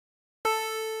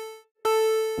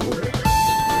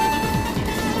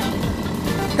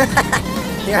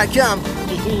Here I come.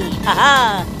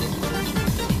 Haha!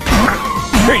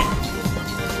 Hey!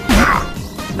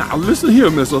 Now listen here,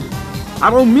 mister. I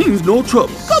don't mean no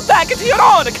trouble. Go back into your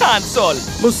own console!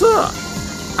 But sir,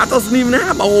 I doesn't even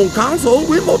have my own console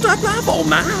with multi-platform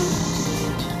now.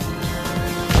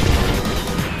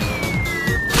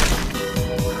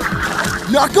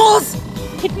 Knuckles?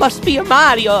 It must be a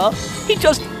Mario. He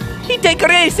takes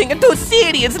racing too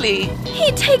seriously.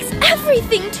 He takes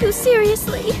everything too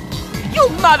seriously. You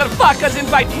motherfuckers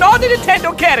invite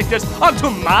non-Nintendo characters onto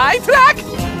my track?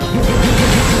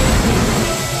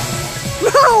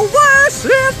 Now this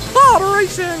is pod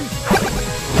racing.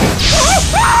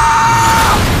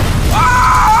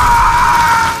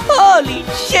 Holy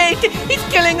shit! He's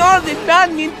killing all the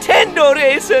non-Nintendo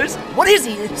racers! What is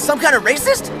he? Some kind of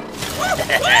racist?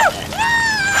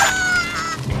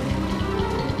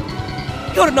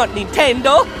 You're not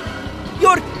Nintendo!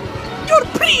 You're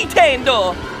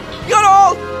Pretendo! You're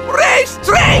all race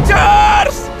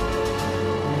traitors!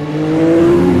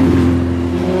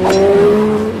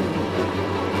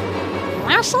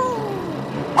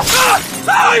 Oh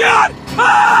my god!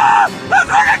 Ah! I'm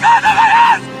fucking going to my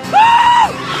ass!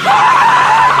 Ah!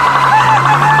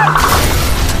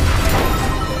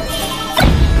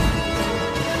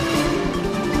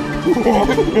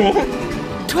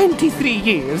 23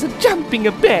 years of jumping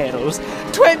of barrels.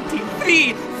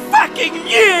 23 fucking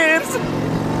years!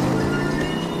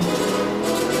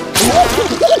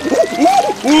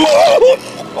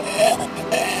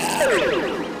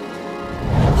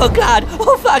 Oh god!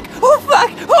 Oh fuck! Oh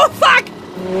fuck! Oh fuck!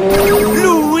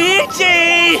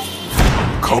 Luigi!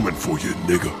 Coming for you,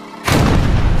 nigga.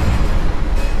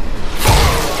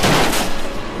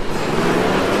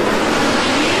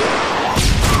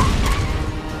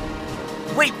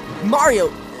 Wait, Mario,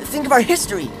 think of our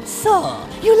history. So,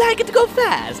 you like it to go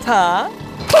fast, huh?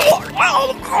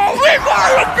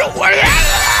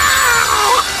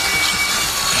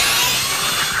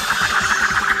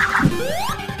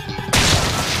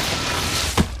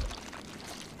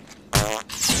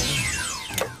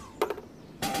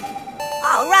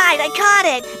 All right, I caught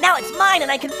it. Now it's mine,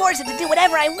 and I can force it to do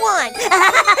whatever I want.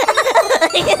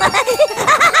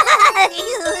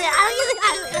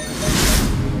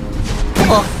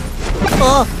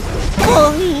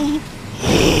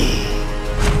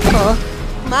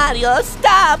 Mario,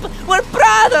 stop! We're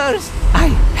brothers! I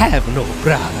have no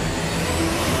brother.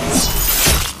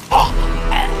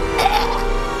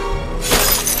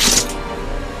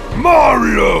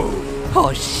 Mario!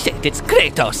 Oh shit, it's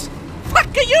Kratos!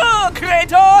 Fuck you,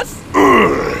 Kratos!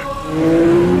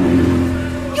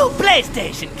 You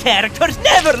PlayStation characters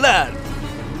never learn!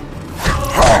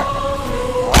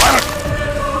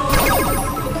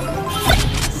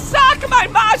 Suck my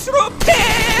mushroom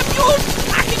tip, you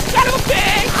fucking son of a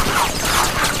pig!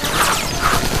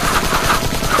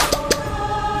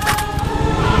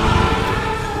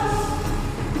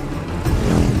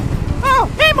 Oh,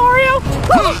 hey Mario!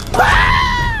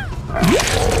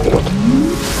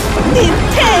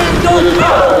 Nintendo!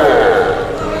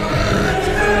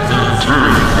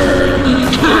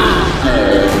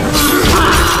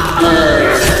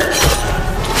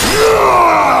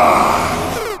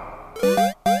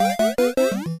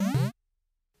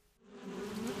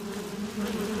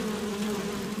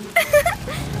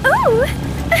 Oh!